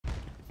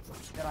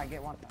Did I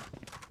get one?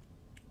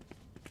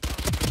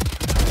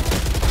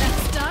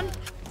 That's done.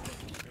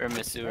 We're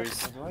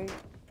Missouri's.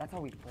 That's how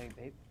we play,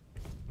 babe.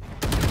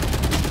 Can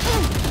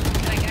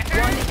I get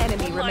her? One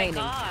enemy remaining.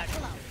 Oh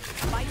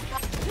my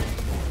god.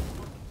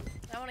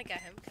 I wanna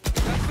get him.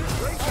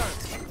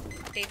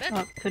 David?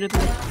 Oh, could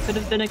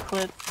have been a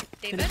clip.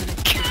 David?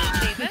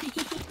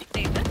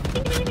 David?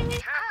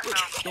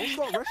 Don't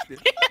go arrested.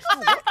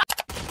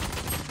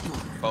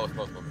 Both.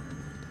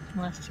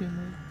 Last 2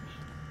 moves.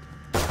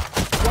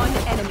 One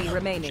enemy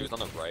remaining. She was on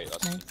the right.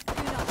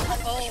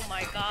 Oh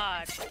my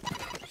god.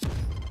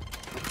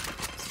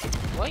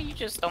 Why you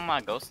just stole my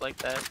ghost like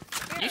that?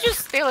 You just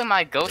stealing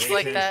my ghost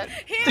like that?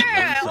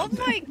 Here! Oh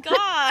my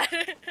god!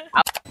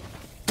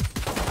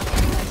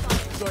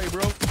 Sorry,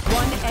 bro.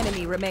 One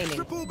enemy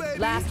remaining.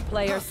 Last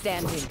player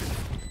standing.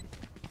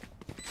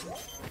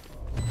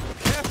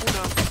 Careful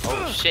now.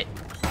 Oh shit.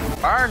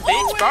 Burn,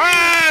 bitch,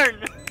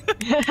 burn!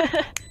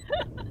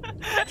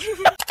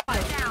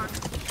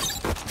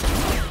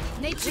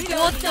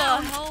 What the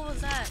hell was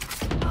that?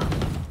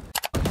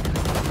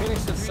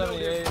 Phoenix is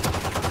 78.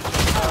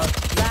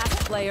 Last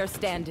player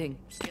standing.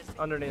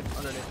 Underneath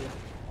you.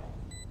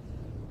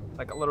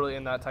 Like literally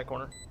in that tight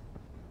corner.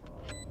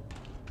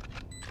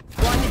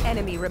 One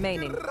enemy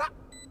remaining.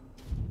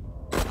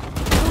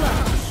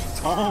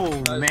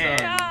 Oh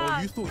man. Oh,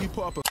 you thought he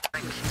put up a.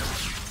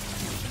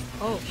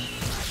 Oh.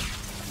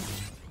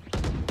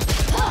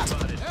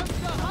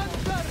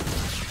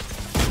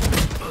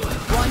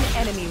 One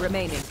enemy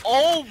remaining.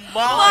 Oh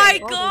My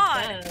my!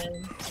 god!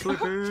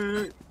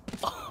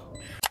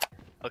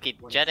 Okay,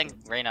 Jet and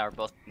Reyna are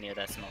both near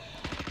that smoke.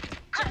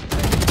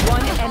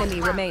 One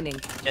enemy remaining.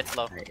 Jet's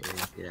low. I'm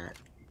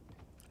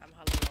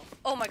hella low.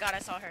 Oh my god, I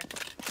saw her.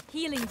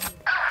 Healing you.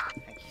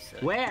 Thank you, sir.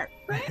 Where?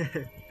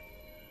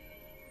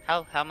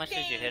 How much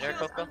did you hit her,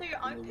 Coco?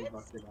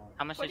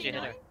 How much did you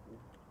hit her?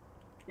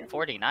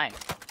 49.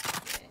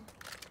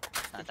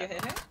 Did you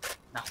hit her?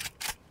 No.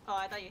 Oh,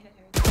 I thought you hit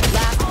her.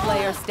 Last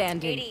player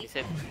standing. 80. You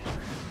said...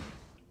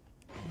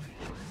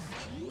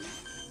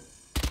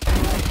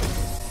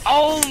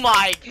 Oh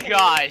my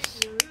gosh!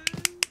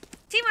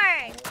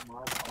 Teamwork!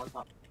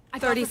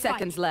 30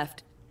 seconds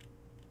left.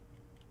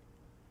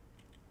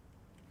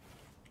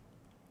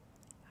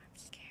 I'm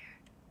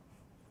scared.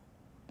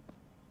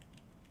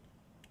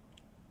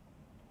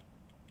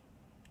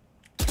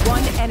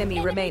 One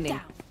enemy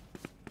remaining.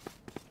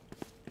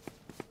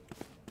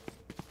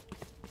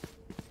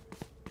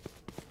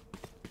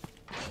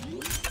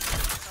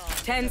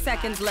 10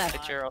 seconds left.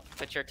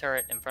 Put your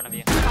turret in front of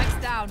you.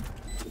 Spikes down.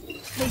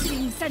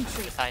 Placing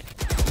sentry. Decide.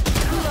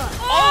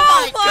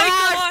 Oh my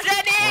god!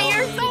 Jenny,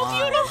 you're so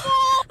beautiful!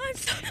 I'm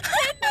so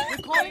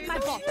Calling my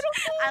bot.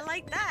 I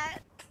like that.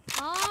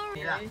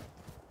 Alright.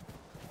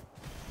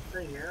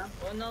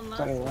 One on left,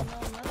 one on left.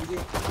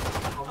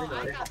 Oh, I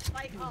got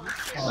spike off.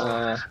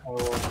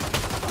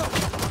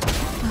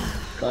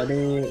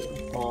 Buddy,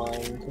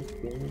 fine, just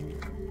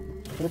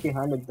kidding. Put it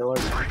behind the door.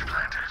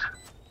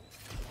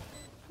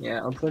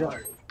 Yeah, I'll put it.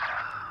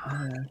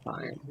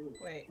 Fine.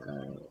 Wait.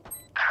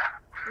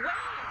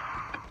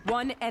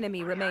 One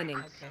enemy remaining.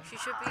 Okay. She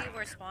should be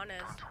where spawn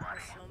is. Where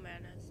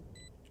snowman is.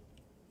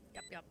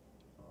 Yep.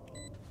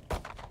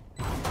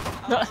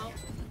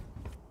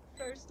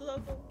 First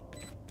level.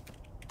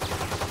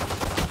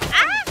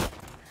 Ah!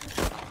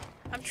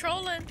 I'm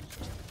trolling.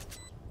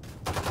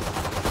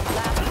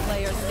 Last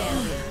player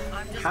standing.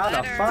 I'm just How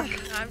the better. fuck?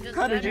 I'm just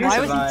How did better. you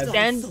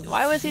survive?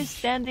 Why was he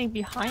standing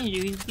behind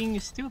you? He's being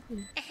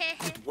stupid.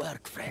 Good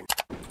work, friend.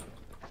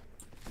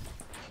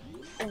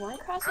 Is one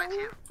crossing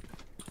you?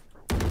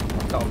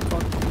 Oh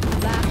fuck.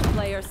 Last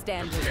player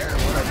standing.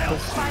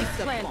 Spike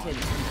planted.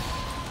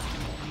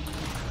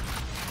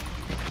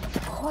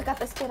 Oh, I got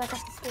this kid.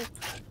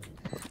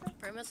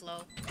 Brim is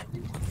low.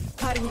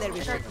 Cutting their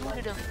vision.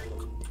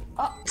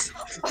 Oh.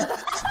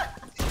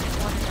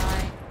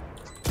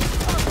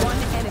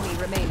 One enemy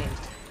remaining.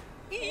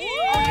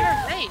 Oh, you're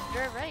right.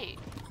 You're right.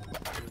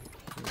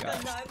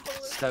 Got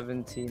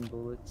 17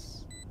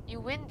 bullets. You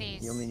win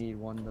these. You only need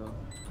one though.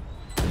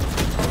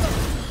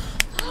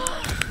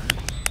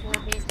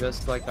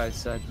 Just like I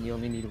said, you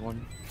only need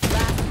one.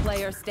 Last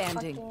player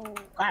standing.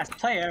 Last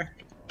player.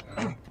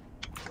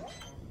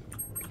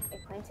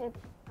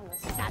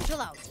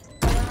 Satchel out.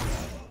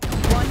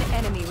 One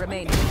enemy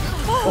remaining.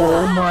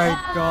 Oh my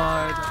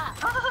god.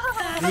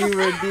 He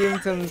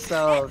redeemed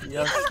himself.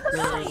 Yes,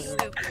 sir.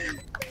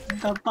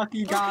 The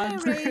fucking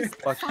gods.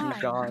 Fucking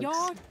gods.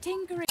 You're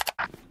tinkering.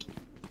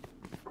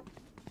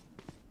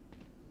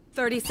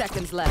 30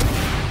 seconds left.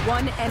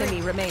 One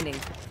enemy remaining.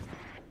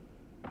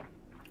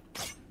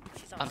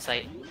 She's On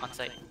site. On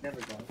site.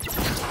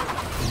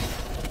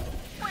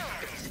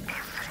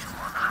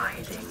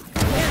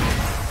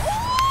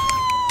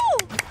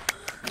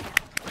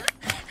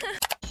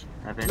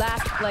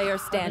 Last player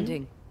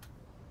standing.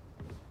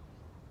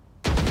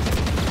 What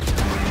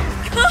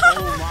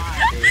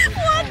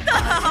the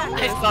hell?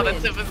 I saw the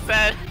tip of his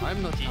head.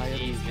 I'm not tired.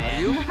 GG's, Are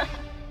man. you?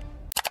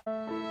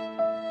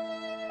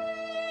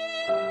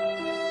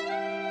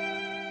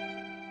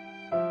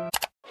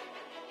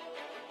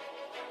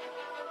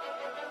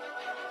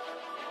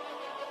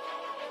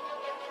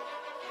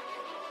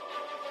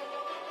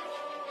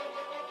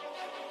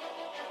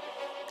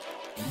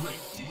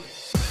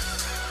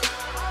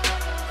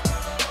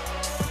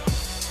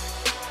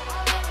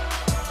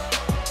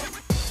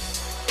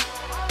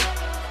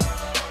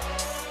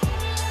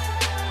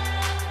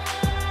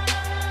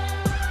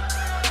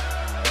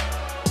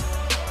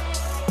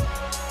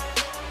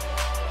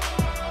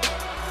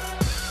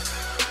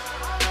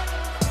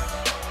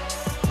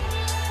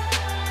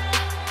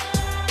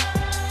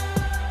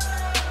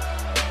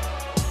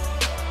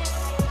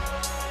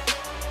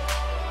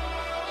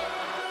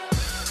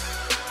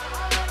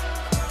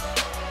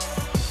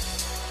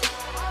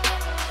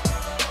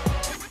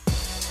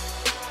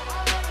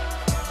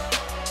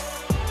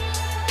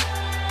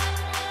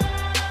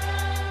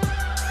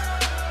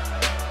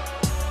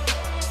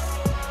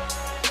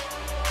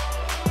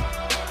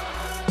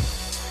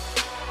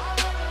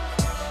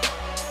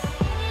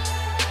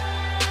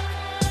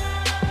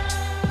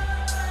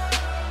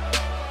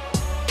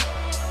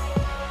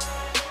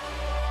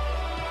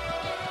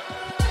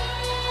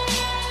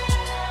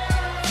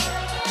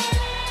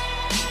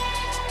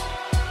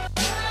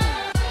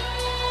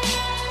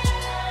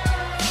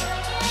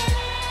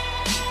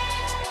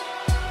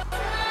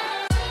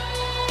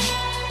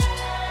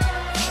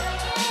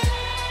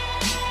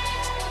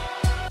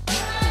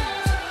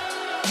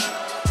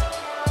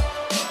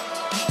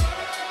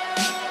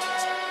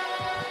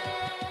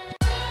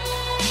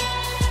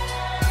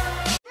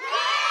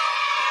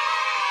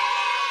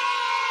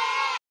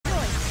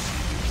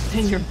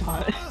 In your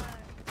bot.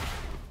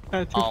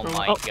 Oh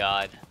my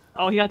god.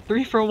 Oh, he got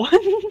 3 for 1.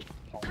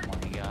 Oh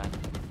my god.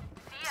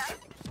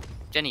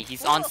 Jenny,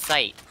 he's on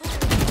site.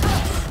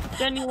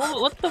 Jenny,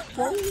 what the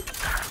fuck?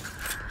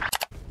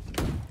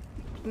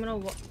 I'm gonna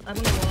wall.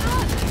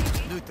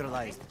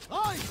 Neutralized.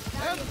 Oh,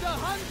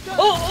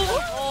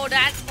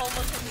 that's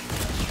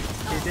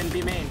almost. You didn't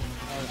be main.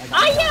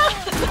 Ah, yeah!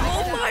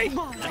 Oh my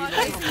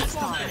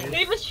god.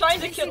 He was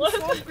trying to kill us.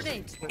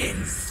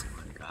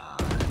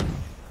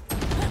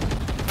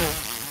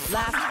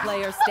 Last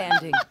player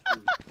standing.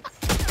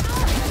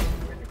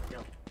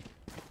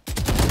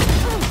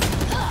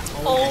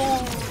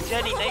 Oh,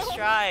 Jenny, nice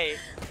try.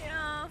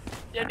 Yeah.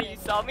 Jenny, you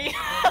saw me?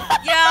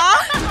 Yeah.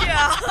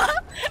 Yeah.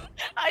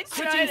 I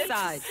tried to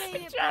sides.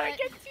 I tried to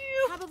get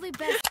you. Probably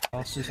best.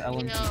 That's just You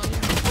LMG. know,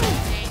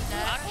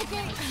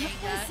 okay,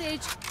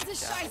 message. The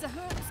Shiza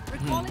hurts.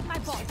 Recalling my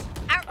bot.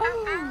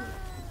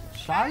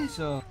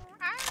 Shiza.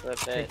 Clip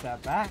Take it.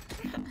 that back.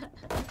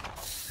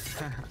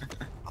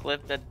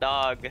 Clip the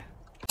dog.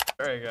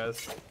 Alright,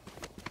 guys.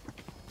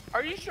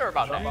 Are you sure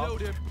about that?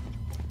 Reload him.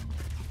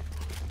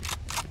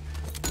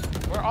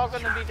 We're all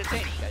gonna be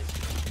detained, guys.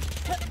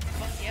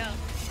 Yeah.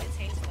 It's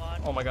hate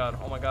squad. Oh my god,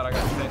 I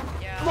got hit.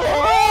 Yeah.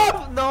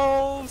 Oh,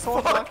 no! So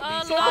Unlucky.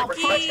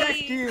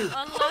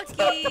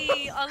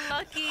 Unlucky.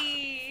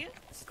 Unlucky.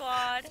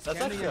 Squad. That's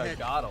actually a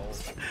god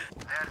ult.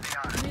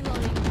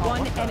 Reloading.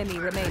 One enemy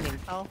remaining.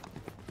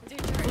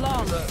 Dude,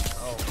 Long.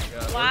 Oh my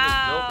god.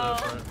 Wow.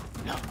 They're just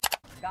built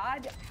different.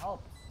 God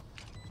help.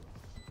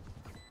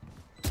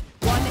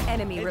 One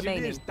enemy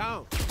remaining. Engineers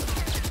down.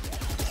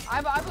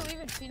 I believe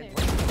in Phoenix.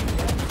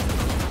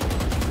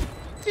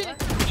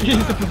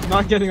 Jesus,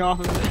 not getting off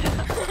of it.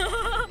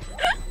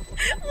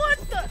 What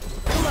the?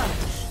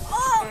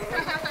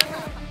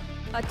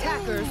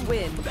 Attackers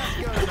win.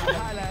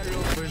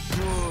 For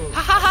sure.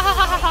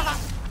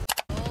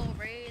 Oh,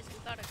 Raze, we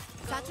gotta go.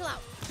 Satchel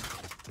out.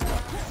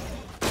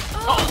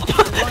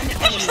 One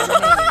enemy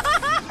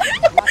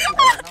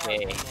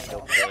remaining. Okay,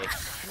 okay.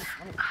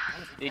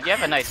 Did you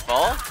have a nice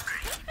fall?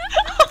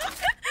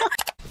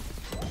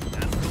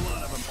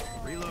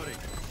 Reloading.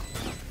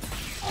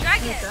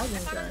 Dragon!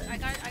 I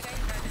got your dragon.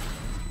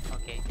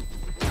 Okay.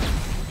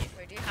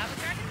 Wait, do you have a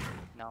dragon?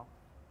 No.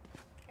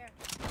 Here.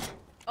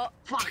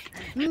 Fuck!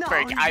 No!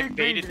 Frank, I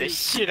baited the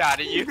shit out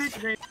of you.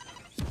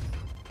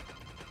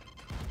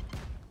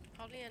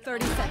 Probably an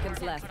 30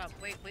 seconds left. Hold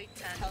up, wait,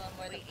 10. Tell them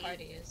where the wait,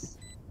 party is.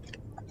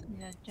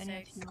 Yeah,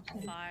 Jenny, 6,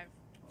 5,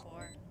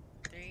 4,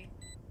 3,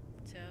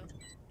 2.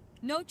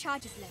 No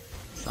charges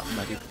left.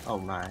 Somebody. Oh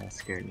my, that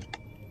scared me.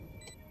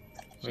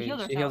 She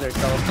healed She healed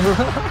herself.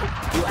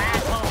 herself. You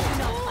asshole!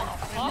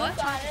 What?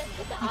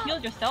 You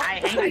healed yourself? I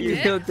hate you.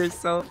 did? Healed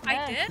yourself.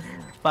 I did?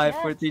 5,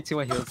 4, 3, 2,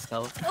 1, healed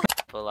self.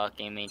 Full out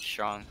game made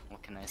strong.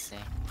 What can I say?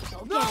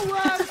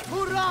 Nowhere to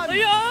run.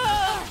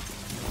 Yeah!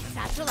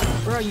 Satchel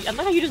out. Bro, I like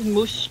how you just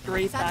move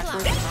straight Satchel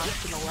backwards, out. not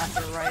to the left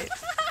or right.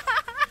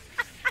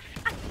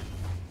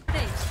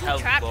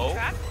 Trap, Hello?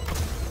 trap.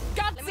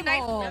 Got Let me some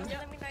knife, more. let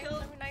me knife.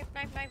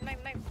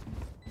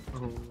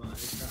 Oh my god.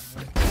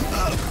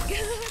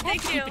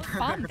 Thank you.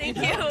 Thank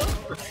you.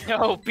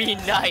 No, be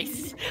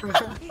nice.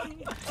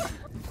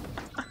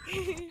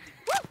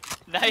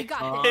 Nice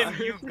got him,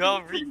 you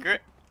go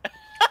regret.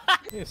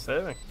 He's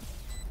saving.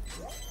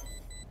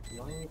 You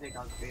only need to take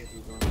out space,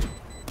 you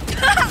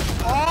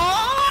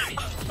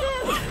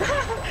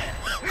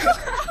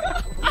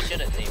You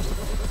should have saved.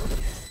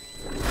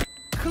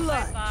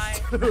 Bye.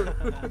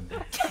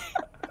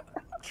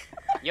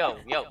 Yo,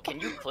 can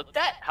you clip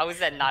that? How is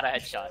that not a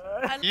headshot?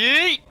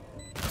 Yeet!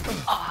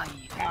 Ah,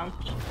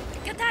 Ouch.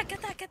 Get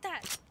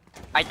that.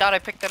 I thought I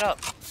picked it up.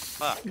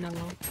 Fuck. No. I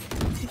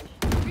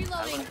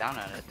Reloading. looked down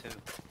at it too.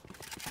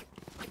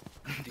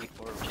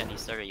 Before Jenny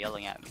started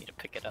yelling at me to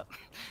pick it up.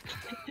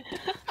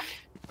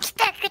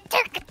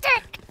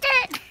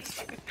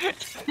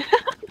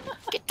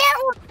 Get that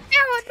one! No,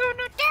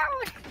 that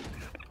one!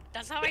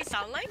 That's how I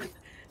sound like?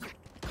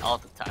 All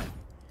the time.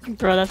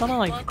 Bro, that sounded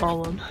like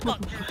Gollum.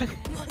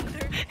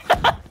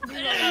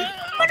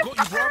 I've got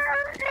you,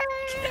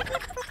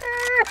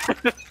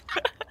 bro.